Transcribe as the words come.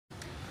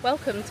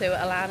Welcome to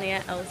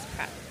Alannia Els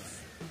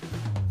Pratts.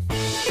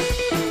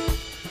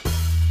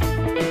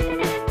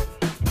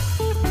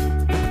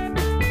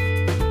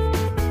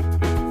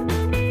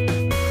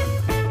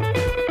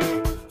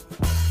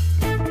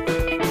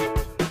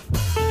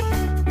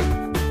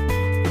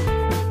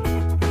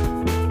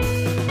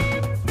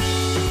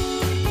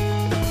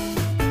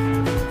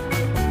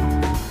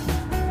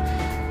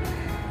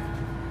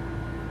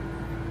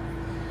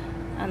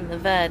 And the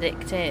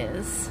verdict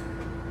is...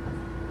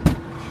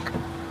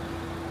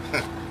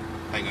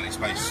 Ain't got any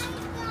space.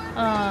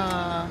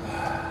 Oh.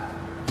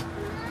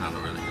 No,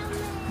 not really.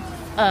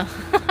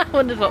 Oh, I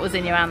wondered what was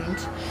in your hand.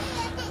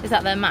 Is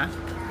that their map?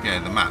 Yeah,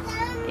 the map.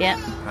 Yeah.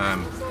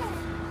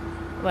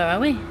 Where are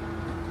we?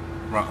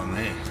 Right on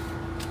there.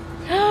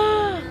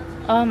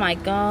 Oh my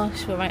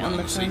gosh, we're right on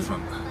the front.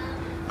 Seafront.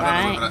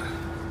 Right.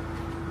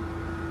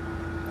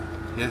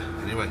 Yeah,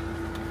 anyway.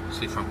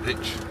 Seafront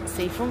pitch.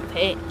 Seafront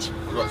pitch.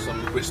 We've got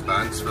some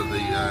wristbands for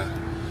the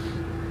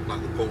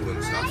like the pool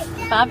and stuff.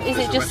 Fab, is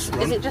it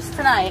just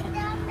tonight?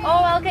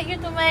 Oh, I'll get you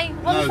done, mate.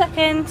 One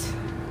second.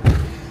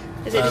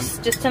 Is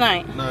it just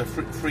tonight? No,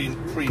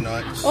 three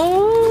nights.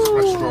 Oh.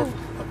 There's a restaurant,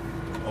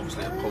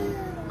 obviously a pool.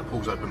 The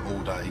pool's open all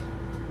day.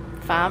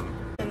 Fab.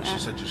 She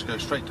said just go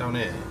straight down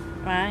here.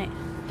 Right.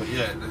 But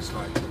yeah, there's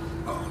like,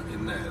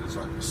 in there, there's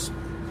like this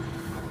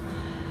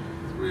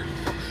really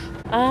posh.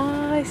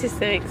 Oh, this is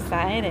so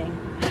exciting.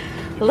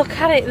 Look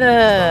at it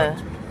though.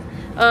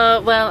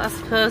 Oh, well, I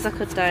suppose I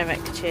could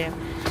direct you.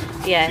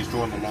 Yeah. She's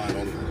drawn the line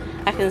on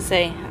there. I can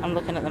see. I'm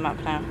looking at the map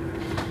now.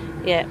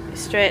 Yeah,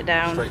 straight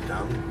down. Straight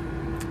down.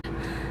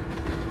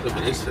 Look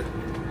at this.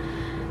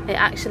 It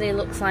actually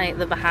looks like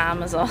the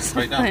Bahamas or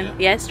something. Straight down, yeah?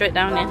 Yeah, straight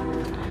down, yeah.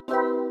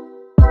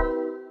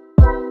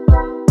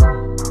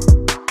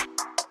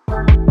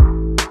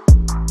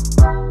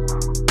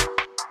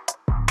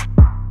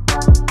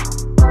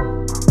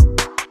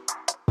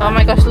 Oh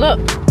my gosh, look!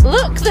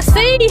 Look, the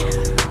sea!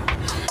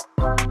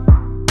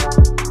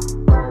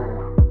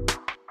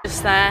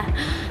 Just there.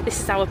 This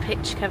is our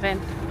pitch,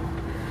 Kevin.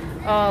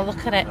 Oh,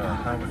 look at it.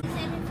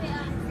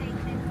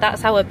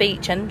 That's our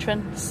beach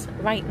entrance,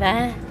 right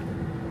there.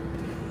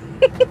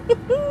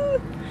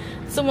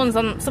 Someone's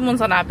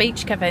on our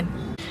beach, Kevin.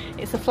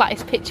 It's the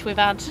flattest pitch we've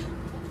had.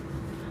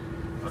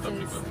 I don't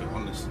think we'll fit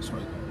on this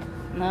way.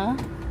 No?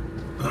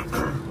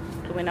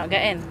 Can we not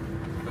get in?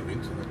 I don't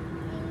think so.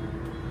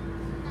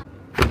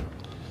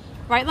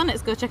 Right then,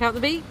 let's go check out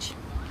the beach.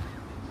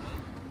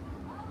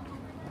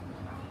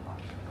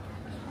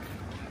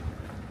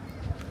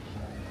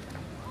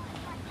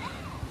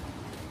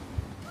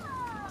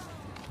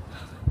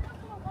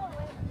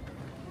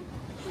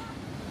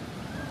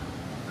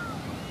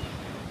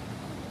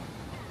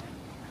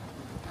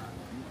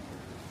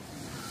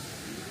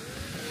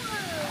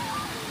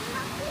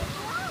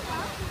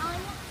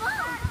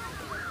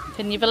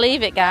 Can you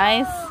believe it,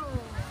 guys?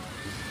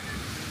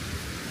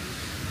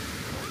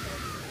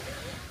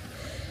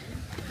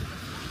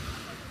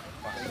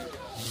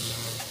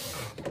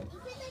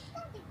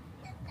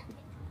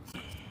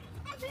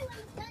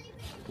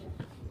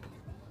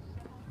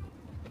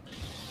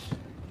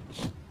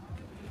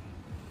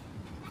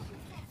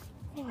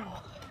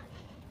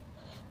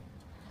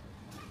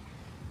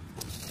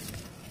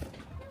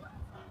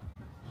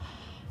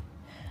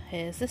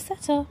 Here's the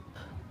setup.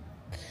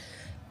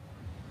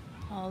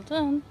 All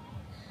done.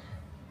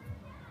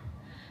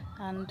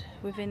 And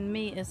within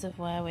meters of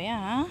where we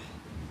are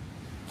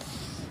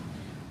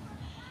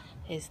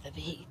is the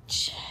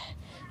beach.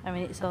 I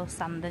mean, it's all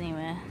sand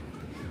anyway.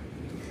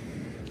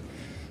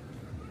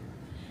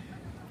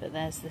 But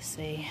there's the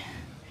sea.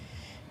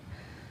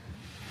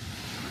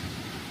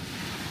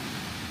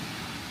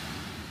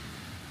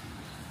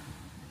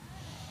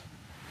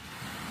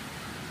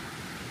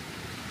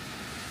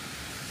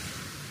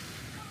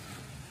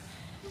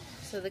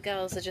 So the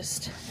girls are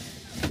just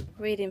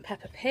reading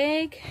Peppa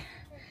Pig,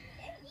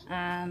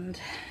 and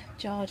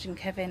George and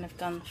Kevin have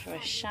gone for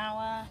a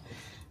shower.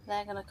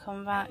 They're going to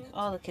come back.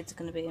 All the kids are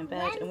going to be in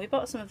bed. And we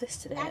bought some of this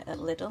today at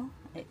Lidl.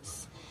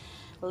 It's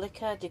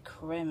liquor de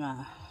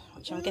crema,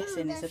 which I'm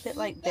guessing is a bit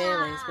like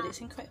Bailey's, but it's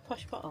in quite a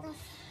posh bottle.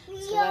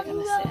 So we're going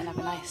to sit and have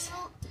a nice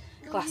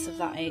glass of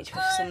that each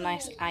with some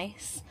nice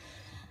ice.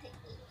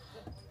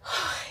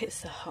 It's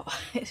so hot.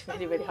 It's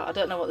really, really hot. I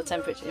don't know what the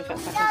temperature, in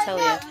fact I can tell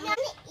you.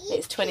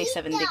 It's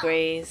 27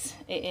 degrees.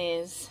 It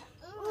is.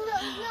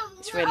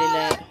 It's really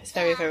late. It's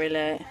very, very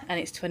late. And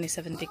it's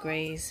 27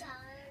 degrees.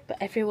 But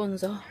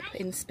everyone's up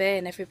in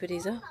Spain.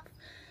 Everybody's up.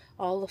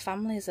 All the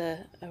families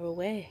are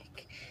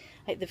awake.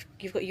 Like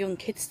you've got young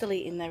kids still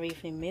eating their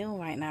evening meal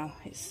right now.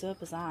 It's so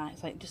bizarre.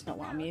 It's like just not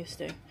what I'm used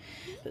to.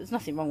 But there's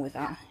nothing wrong with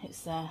that.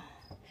 It's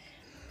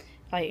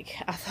like,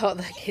 I thought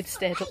the kids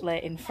stayed up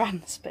late in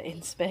France, but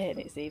in Spain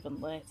it's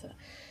even later.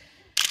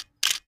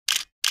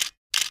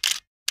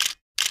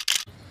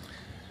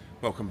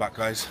 Welcome back,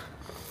 guys.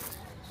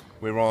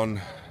 We're on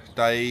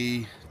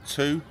day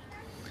 2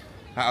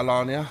 at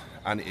Alannia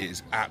and it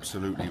is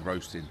absolutely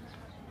roasting.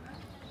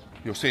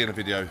 You'll see in a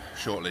video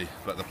shortly,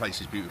 but the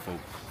place is beautiful.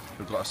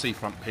 We've got a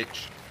seafront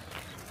pitch.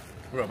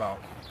 We're about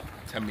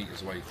 10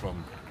 metres away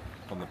from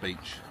the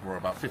beach. We're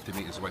about 50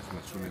 metres away from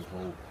the swimming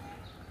pool,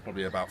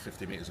 probably about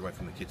 50 metres away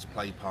from the kids'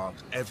 play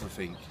parks.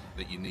 Everything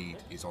that you need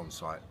is on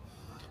site.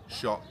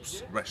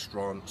 Shops,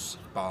 restaurants,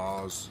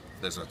 bars,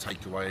 there's a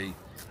takeaway,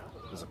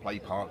 there's a play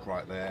park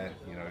right there,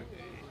 you know,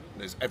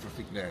 there's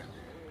everything there.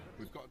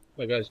 We've got...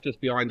 Well guys, just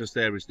behind us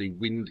there is the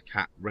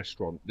Windcat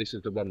restaurant. This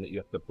is the one that you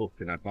have to book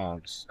in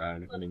advance. I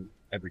mean,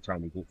 every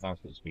time we walk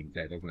past it's been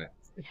dead, hasn't it?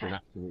 It's been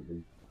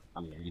absolutely,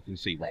 I mean, you can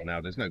see right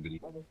now, there's nobody.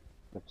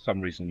 For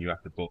some reason you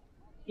have to book.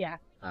 Yeah.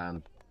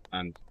 And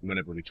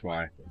whenever we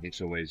try,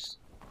 it's always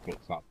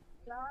booked up.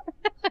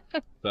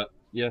 But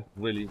yeah,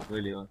 really,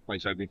 really nice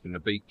place over from the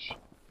beach.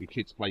 Your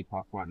kids' play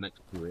park right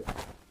next to it.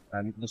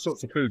 And the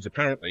sorts of foods,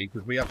 apparently,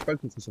 because we have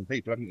spoken to some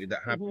people, haven't we,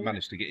 that have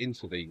managed to get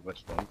into the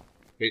restaurant.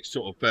 It's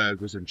sort of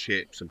burgers and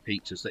chips and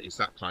pizzas. It's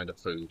that kind of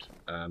food.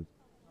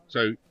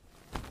 So,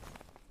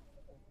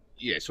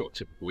 yeah, sort of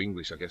typical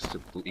English, I guess,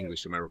 typical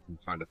English-American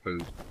kind of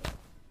food.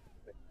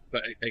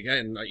 But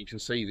again, like you can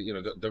see that, you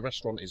know, the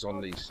restaurant is on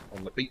the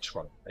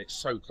beachfront. It's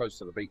so close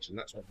to the beach, and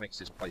that's what makes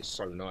this place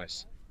so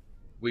nice.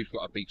 We've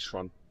got a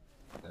beachfront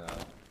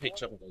pitch,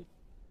 haven't we?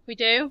 We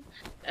do.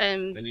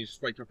 Then you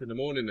just wake up in the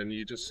morning and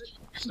you just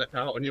step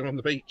out and you're on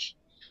the beach.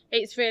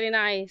 It's really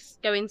nice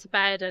going to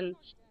bed and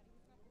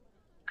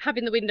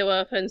having the window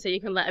open so you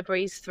can let a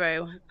breeze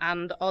through,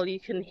 and all you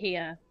can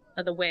hear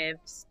are the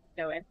waves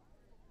going.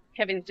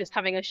 Kevin's just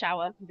having a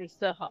shower. It's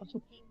so hot.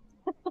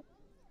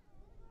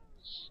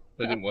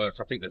 They didn't work.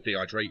 I think they're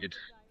dehydrated.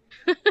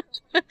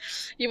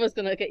 You was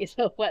going to get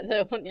yourself wet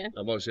though, weren't you?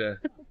 I was, yeah.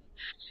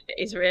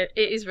 It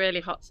is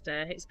really hot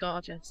today. It's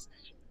gorgeous.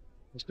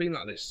 It's been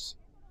like this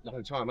the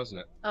whole time,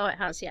 hasn't it? Oh, it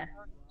has, yeah.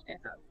 It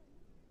has.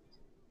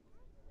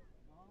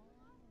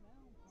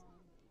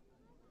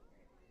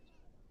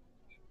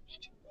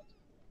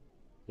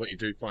 What you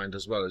do find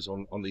as well is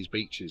on these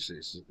beaches,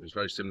 it's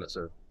very similar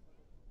to,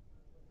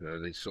 you know,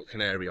 these sort of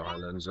Canary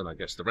Islands, and I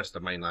guess the rest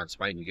of mainland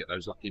Spain. You get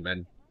those lucky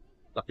men,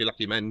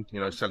 you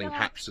know, selling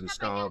hats and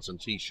scarves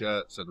and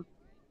t-shirts, and,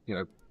 you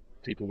know,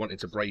 people wanting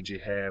to braid your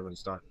hair and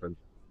stuff. And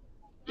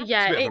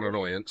yeah, it's a bit of an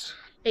annoyance.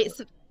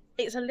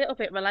 It's a little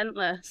bit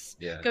relentless.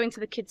 Yeah. Going to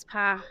the kids'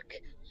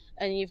 park,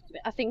 and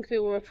I think we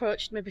were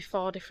approached maybe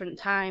 4 different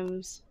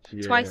times,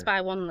 twice by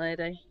one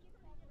lady.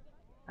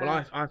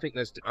 Well, I think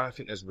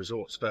there's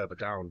resorts further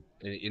down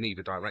in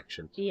either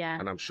direction. Yeah.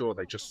 And I'm sure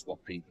they just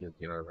swap people.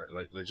 You know,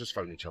 they just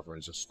phone each other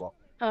and just swap.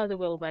 Oh, there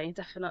will be,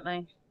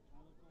 definitely.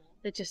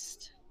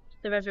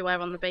 They're everywhere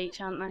on the beach,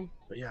 aren't they?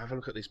 But yeah, have a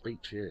look at this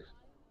beach here.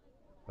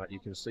 Like you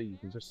can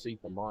just see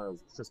for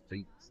miles. It's just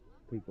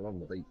people on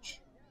the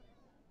beach.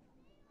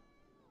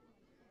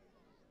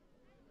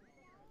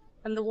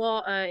 And the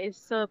water is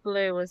so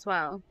blue as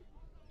well.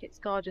 It's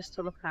gorgeous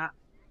to look at.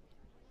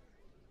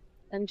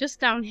 And just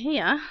down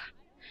here,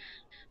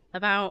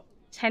 about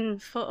 10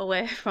 foot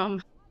away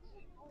from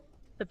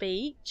the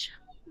beach,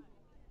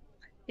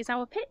 is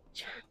our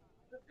pitch.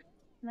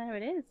 There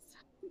it is.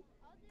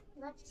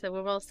 So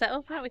we're all set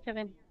up, aren't we,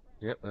 Kevin?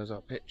 Yep, there's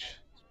our pitch.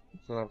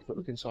 So I'll have a quick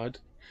look inside.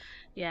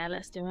 Yeah,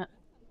 let's do it.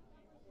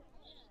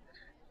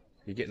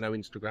 You get no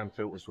Instagram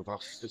filters with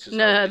us.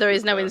 No, there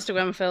is no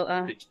Instagram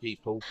filter. Pitch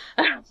people.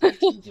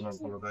 On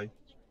holiday.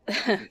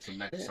 Get some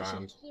next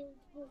sand.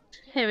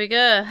 Here we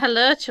go.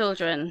 Hello,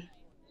 children.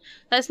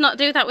 Let's not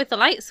do that with the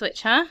light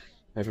switch, huh?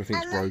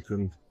 Everything's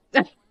broken.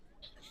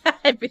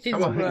 Everything's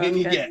Come on, broken. can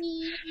you get?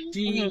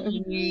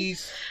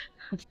 Jeez.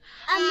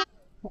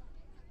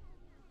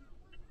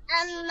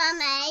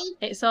 Mummy.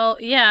 It's all,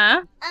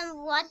 yeah.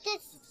 What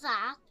is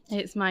that?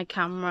 It's my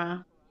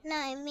camera. No,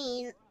 I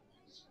mean,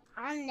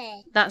 on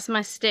it. That's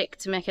my stick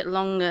to make it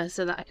longer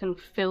so that I can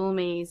film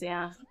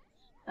easier.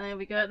 And there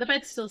we go. The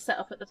bed's still set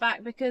up at the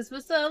back because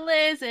we're so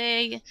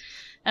lazy.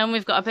 And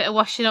we've got a bit of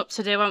washing up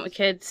to do, haven't we,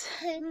 kids?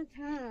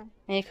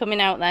 Are you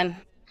coming out then?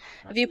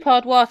 Have you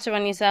poured water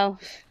on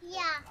yourself?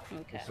 Yeah.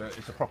 Okay.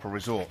 It's a proper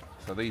resort.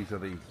 So these are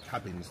the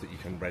cabins that you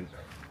can rent.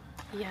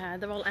 Yeah,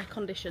 they're all air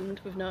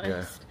conditioned, we've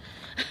noticed.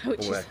 Yeah.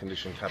 All air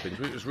conditioned cabins,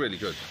 which was really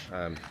good.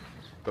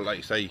 But like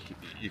you say,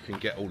 you can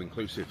get all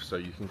inclusive, so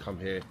you can come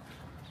here,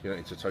 you don't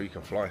need to tow, you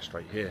can fly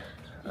straight here.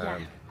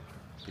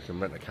 You can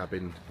rent a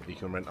cabin, you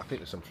can rent, I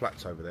think there's some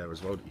flats over there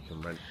as well that you can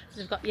rent.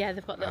 They've got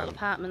little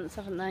apartments,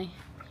 haven't they?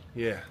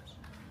 Yeah.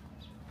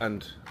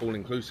 And all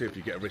inclusive,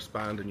 you get a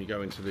wristband and you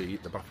go into the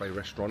buffet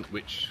restaurant,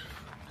 which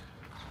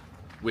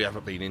we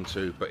haven't been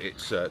into, but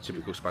it's a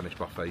typical Spanish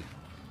buffet.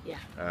 Yeah.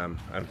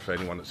 And for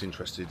anyone that's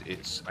interested,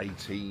 it's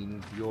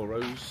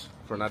 €18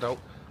 for an adult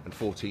and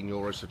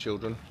 €14 for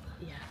children.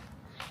 Yeah.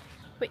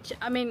 Which,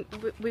 I mean,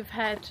 we've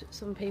heard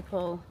some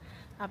people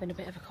having a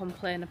bit of a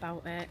complaint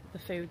about it. The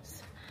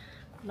food's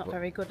not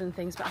very good and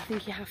things, but I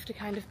think you have to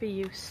kind of be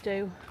used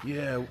to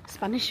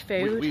Spanish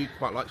food. We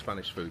quite like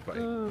Spanish food, but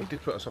it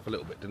did put us off a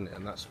little bit, didn't it?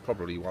 And that's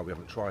probably why we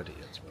haven't tried it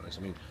yet, to be honest.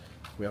 I mean,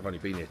 we have only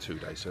been here 2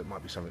 days, so it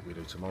might be something we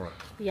do tomorrow.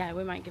 Yeah,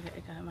 we might give it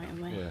a go,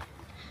 mightn't we? Yeah.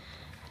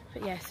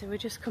 But yeah, so we're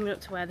just coming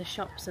up to where the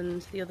shops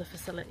and the other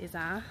facilities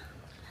are.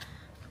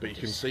 But you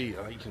can see,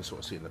 you can sort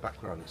of see in the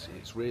background,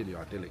 it's really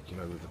idyllic, you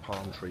know, with the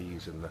palm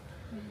trees and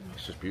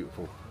it's just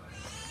beautiful.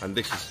 And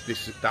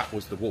that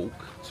was the walk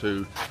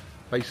to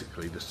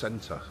basically the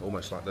centre,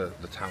 almost like the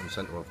town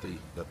centre of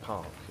the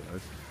park, you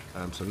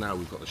know. So now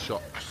we've got the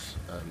shops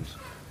and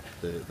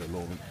the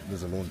lawn.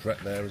 There's a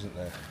laundrette there, isn't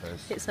there?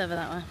 It's over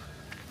that way.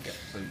 Yeah,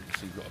 so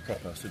you've got a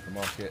proper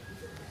supermarket.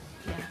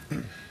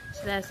 Yeah.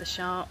 So there's the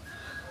shop.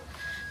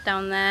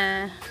 Down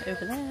there,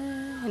 over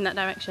there, in that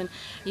direction,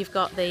 you've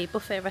got the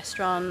buffet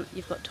restaurant,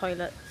 you've got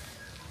toilets,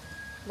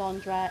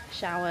 laundrette,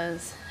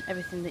 showers,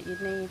 everything that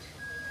you'd need.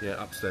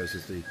 Yeah, upstairs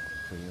is the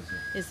thing, isn't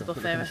it? Is the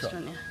buffet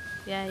restaurant,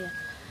 yeah. Yeah.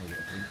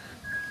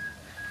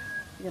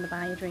 You're going to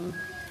buy your drink.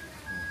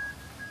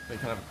 So you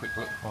can have a quick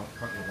look, can't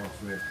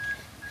you,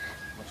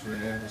 once we're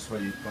in here. That's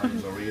where you buy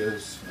your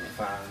ears,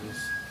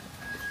 fans.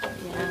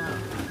 Yeah.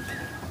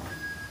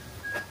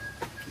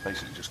 You're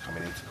basically just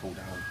coming in to cool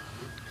down.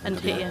 And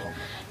hit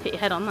your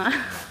head on that.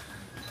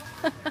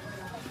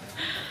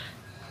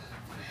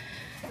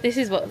 This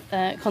is what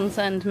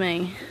concerned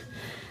me.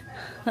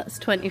 That's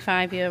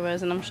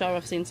 €25, and I'm sure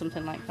I've seen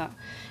something like that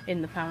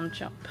in the pound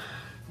shop.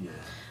 Yeah.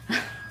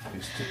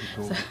 It's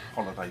typical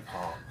holiday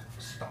park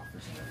stuff,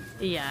 isn't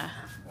it? Yeah.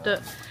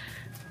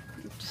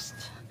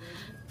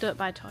 Don't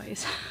buy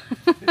toys.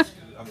 I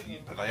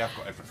mean, but they have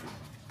got everything.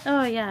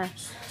 Oh yeah.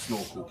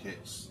 Snorkel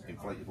kits,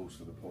 inflatables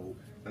for the pool,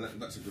 and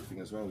that's a good thing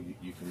as well.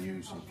 You can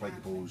use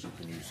inflatables, you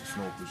can use the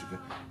snorkels,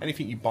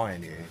 anything you buy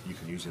in here, you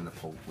can use in the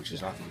pool, which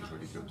is I think is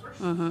really good.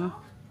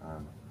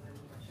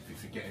 If you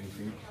forget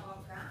anything,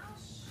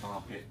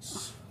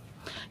 carpets.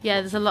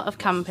 Yeah, there's a lot of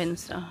camping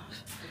stuff.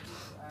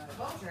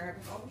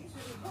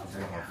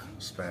 They have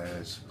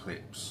spares,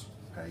 clips,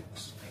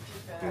 pegs,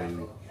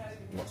 glue,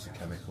 lots of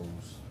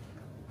chemicals.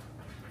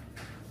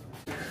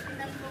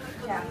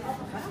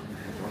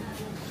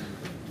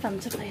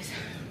 Fanta, please.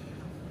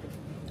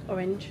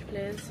 Orange,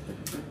 please.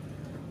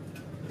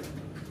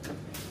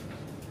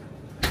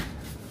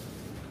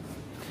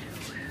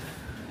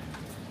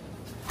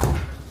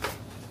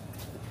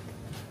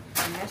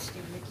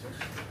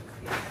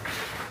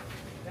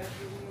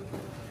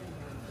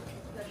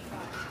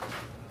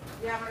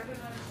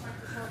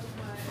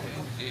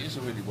 It is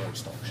a really well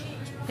stocked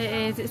shop. It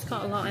is, it's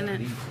got a lot in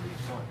it.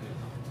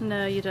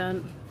 No, you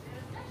don't.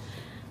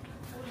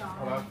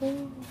 Hello.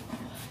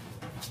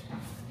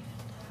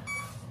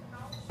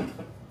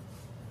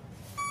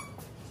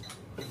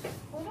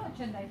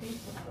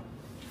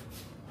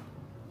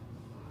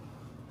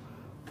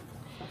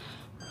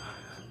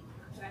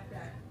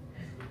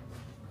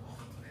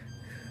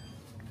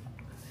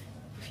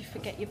 If you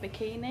forget your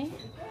bikini,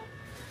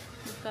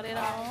 you've got it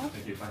all.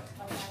 Thank you, bye.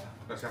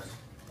 Gracias.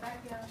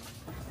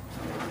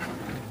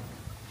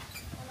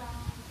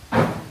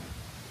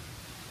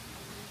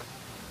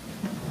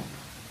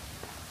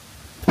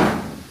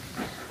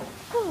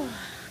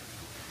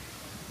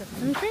 Got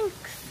some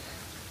drinks.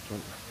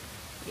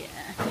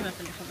 Yeah, can you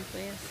open it for me,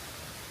 please?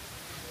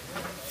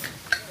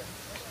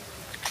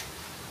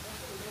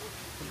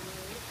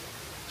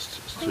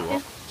 It's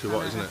too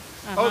hot, isn't it?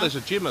 Oh, there's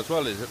a gym as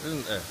well,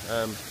 isn't there?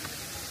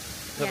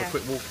 Have a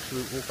quick walk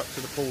up to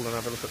the pool and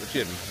have a look at the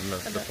gym and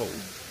the pool.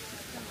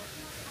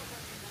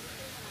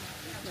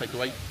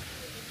 Takeaway.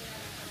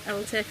 I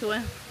will take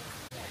away.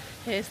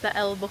 Here's the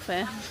L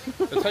buffet.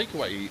 The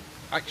takeaway,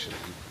 actually,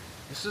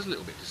 this is a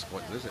little bit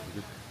disappointing, isn't it?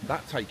 Because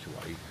that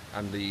takeaway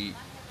and the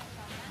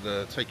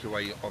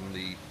takeaway on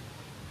the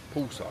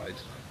poolside,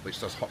 which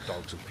does hot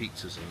dogs and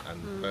pizzas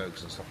and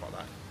burgers and stuff like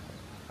that,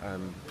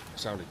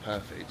 sounded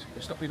perfect.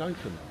 It's not been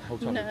open the whole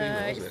time we've been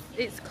there, has it?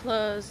 It's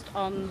closed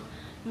on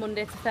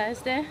Monday to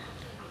Thursday.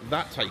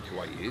 That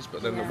takeaway is,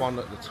 but then the one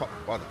at the top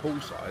by the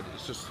poolside,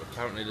 it's just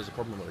apparently there's a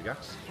problem with the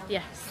gas.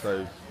 Yes.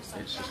 So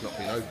it's just not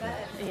been open.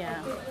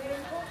 Yeah.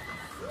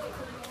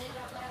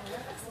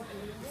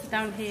 So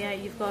down here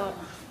you've got...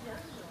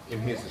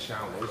 In here's the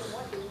showers.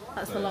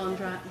 That's the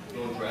laundrette.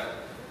 Laundrette.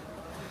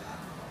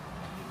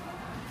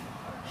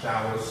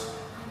 Showers.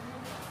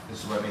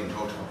 This is where me and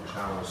George come for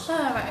showers.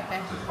 Oh, right,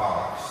 okay. There's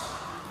baths.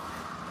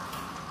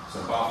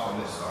 So bath on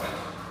this side,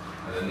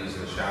 and then these are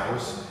the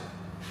showers.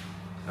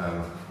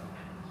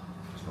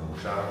 Normal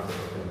shower.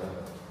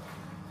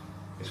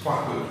 It's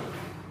quite good. I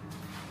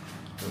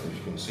don't know if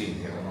you can see it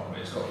here or not, but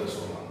it's got this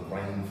sort of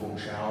like rainfall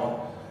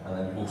shower, and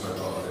then you've also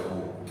got a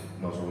little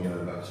nozzle, you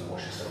know, that to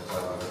wash yourself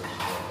out.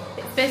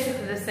 It's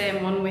basically the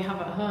same one we have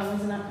at home,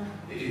 isn't it?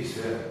 It is,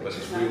 yeah, but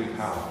it's really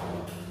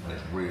powerful and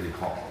it's really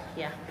hot.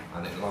 Yeah.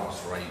 And it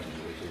lasts for ages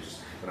because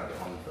you can have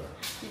it on for.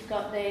 You've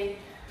got the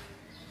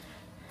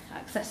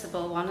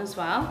accessible one as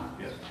well.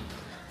 Yeah.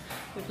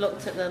 We've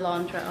looked at the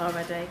laundrette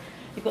already.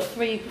 You've got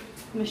 3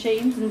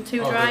 machines and 2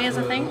 dryers,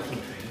 I think.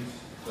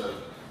 So,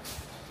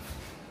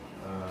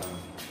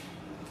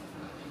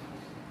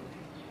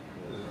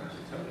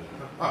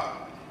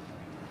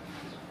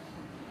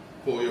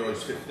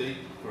 €4.50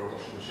 for a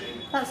washing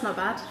machine. That's not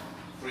bad.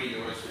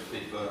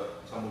 €3.50 for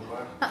tumble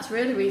dryer. That's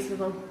really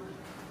reasonable.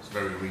 It's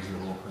very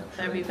reasonable,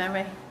 actually. Very,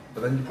 very.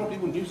 But then you probably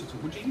wouldn't use it.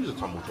 Would you use a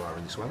tumble dryer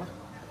in this weather?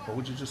 Or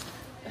would you just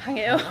hang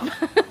it up?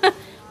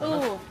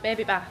 Oh,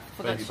 baby bath.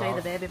 Forgot to show you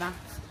the baby bath.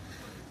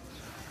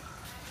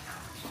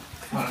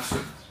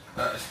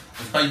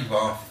 It's baby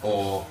bath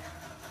or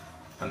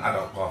an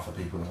adult bath for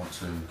people who want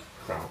to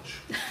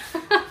crouch.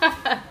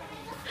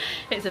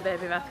 It's a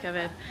baby bath,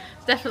 Kevin.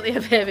 It's definitely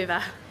a baby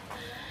bath.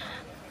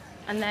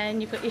 And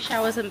then you've got your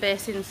showers and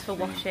basins for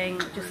washing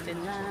just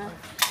in there.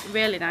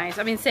 Really nice.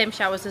 I mean, same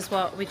showers as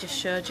what we just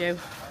showed you.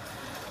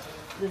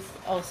 There's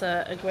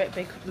also a great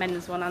big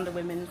men's one and a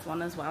women's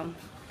one as well.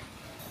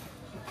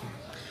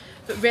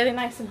 But really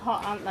nice and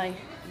hot, aren't they?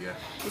 Yeah.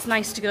 It's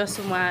nice to go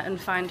somewhere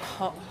and find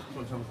hot. Do you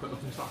want to have a quick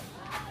look inside?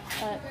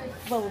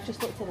 Well, we've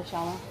just looked at the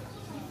shower.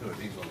 Oh,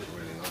 these ones are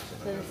really nice.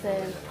 They're the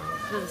same.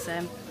 They're the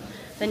same.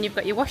 Then you've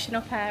got your washing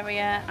up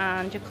area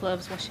and your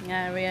clothes washing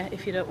area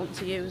if you don't want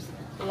to use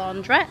the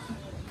laundrette.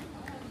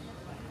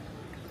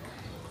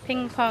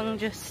 Ping pong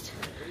just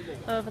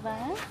over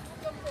there.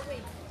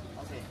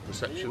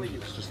 Reception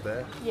is just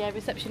there. Yeah,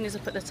 reception is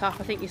up at the top.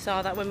 I think you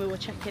saw that when we were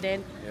checking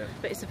in. Yeah.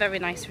 But it's a very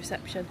nice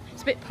reception.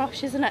 It's a bit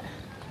posh, isn't it?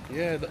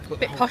 Yeah, but a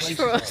bit posh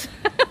for us.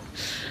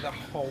 The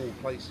whole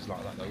place is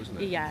like that, though,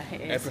 isn't it? Yeah,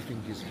 it is.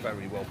 Everything is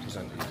very well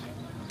presented.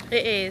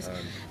 It is.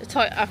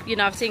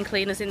 I've seen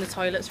cleaners in the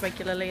toilets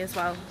regularly as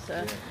well. So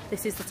yeah.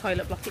 This is the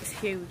toilet block. It's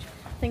huge.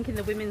 I think in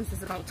the women's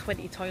there's about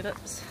 20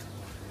 toilets.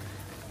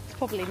 It's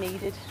probably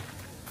needed.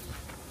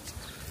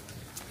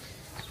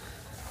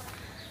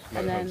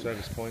 Motorhome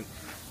service point.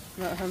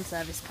 Motorhome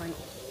service point.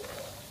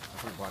 I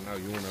think by now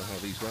you all know how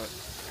these work.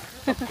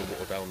 Pump the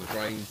water down the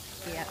drain,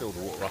 yeah. Fill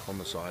the water up on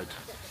the side.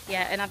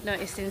 Yeah, and I've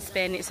noticed in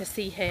Spain it's a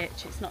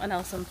CH, it's not an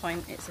Elson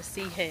point, it's a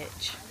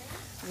CH.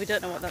 We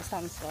don't know what that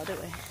stands for, do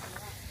we?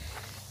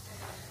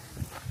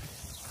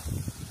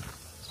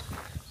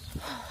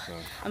 So,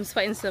 I'm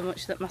sweating so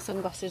much that my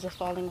sunglasses are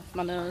falling off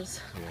my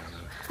nose. Yeah,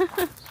 I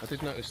know. I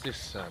did notice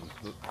this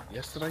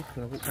yesterday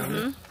when I walked down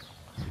there.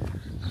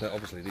 But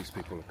obviously these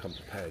people have come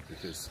prepared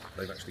because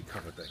they've actually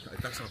covered their cars.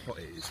 That's how hot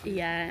it is here.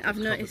 Yeah, I've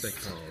noticed their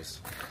cars.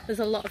 There's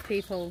a lot of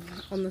people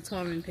on the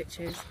touring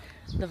pictures.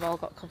 They've all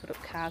got covered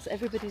up cars.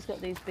 Everybody's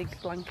got these big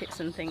blankets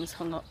and things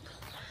hung up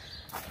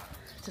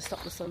to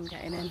stop the sun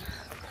getting in.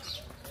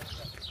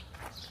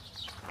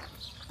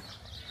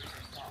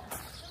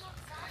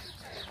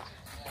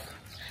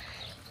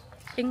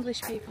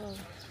 English people.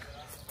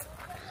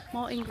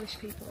 More English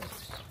people.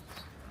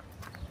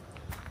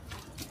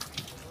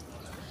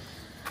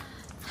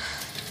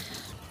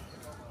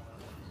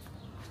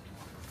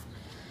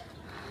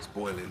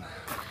 Boiling.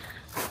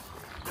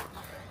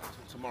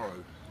 Tomorrow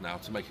now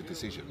to make a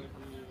decision.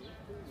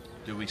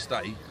 Do we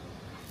stay?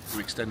 Do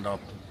we extend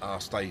our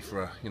stay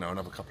for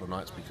another couple of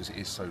nights because it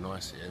is so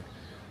nice here,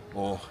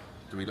 or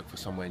do we look for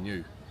somewhere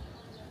new?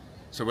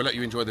 So we'll let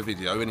you enjoy the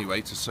video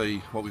anyway to see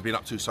what we've been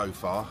up to so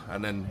far,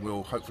 and then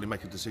we'll hopefully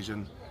make a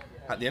decision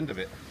at the end of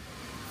it.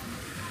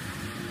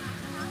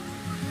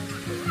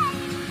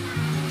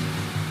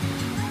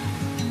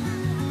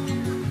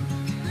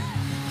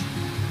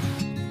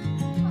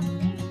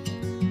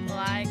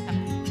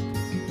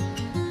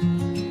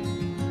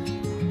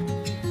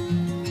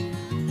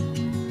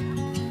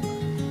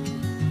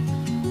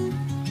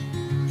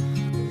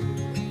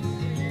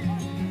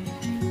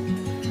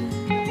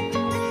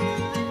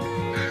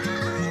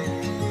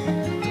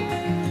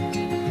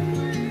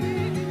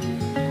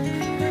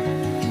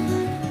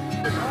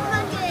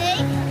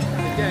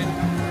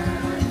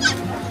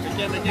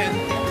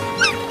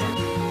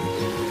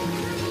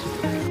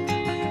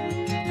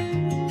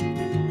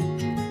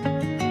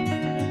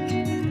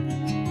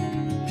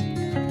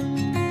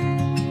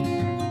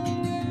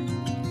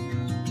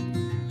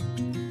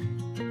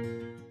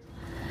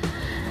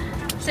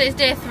 So it's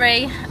day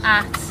 3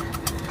 at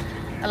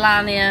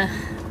Alannia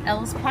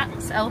Els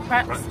Pratts,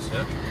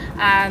 Yeah.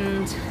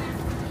 And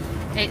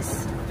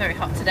it's very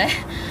hot today.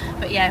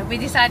 But yeah, we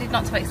decided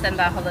not to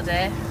extend our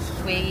holiday.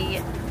 We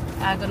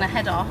are going to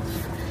head off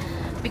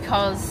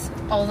because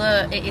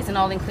although it is an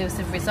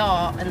all-inclusive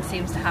resort and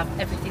seems to have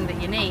everything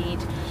that you need,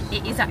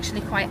 it is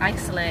actually quite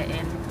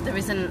isolating. There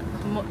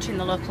isn't much in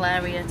the local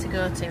area to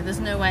go to. There's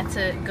nowhere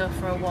to go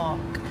for a walk.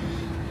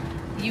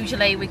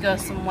 Usually we go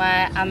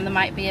somewhere and there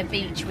might be a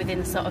beach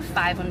within sort of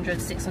 500,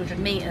 600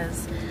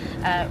 metres.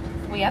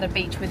 We had a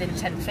beach within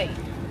 10 feet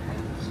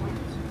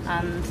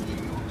and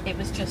it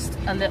was just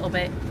a little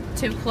bit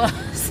too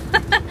close.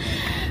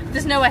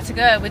 There's nowhere to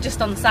go, we're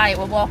just on site,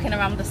 we're walking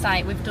around the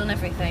site, we've done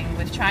everything.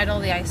 We've tried all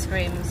the ice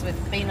creams,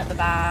 we've been at the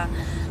bar,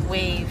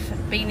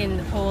 we've been in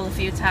the pool a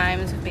few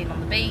times, we've been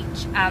on the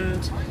beach,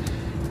 and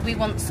we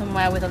want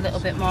somewhere with a little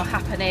bit more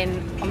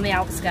happening on the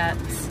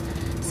outskirts.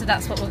 So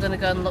that's what we're going to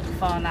go and look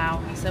for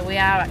now. So we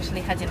are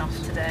actually heading off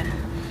today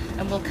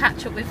and we'll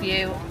catch up with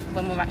you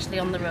when we're actually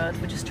on the road.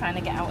 We're just trying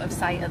to get out of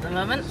sight at the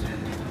moment.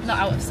 Not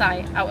out of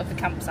sight, out of the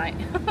campsite.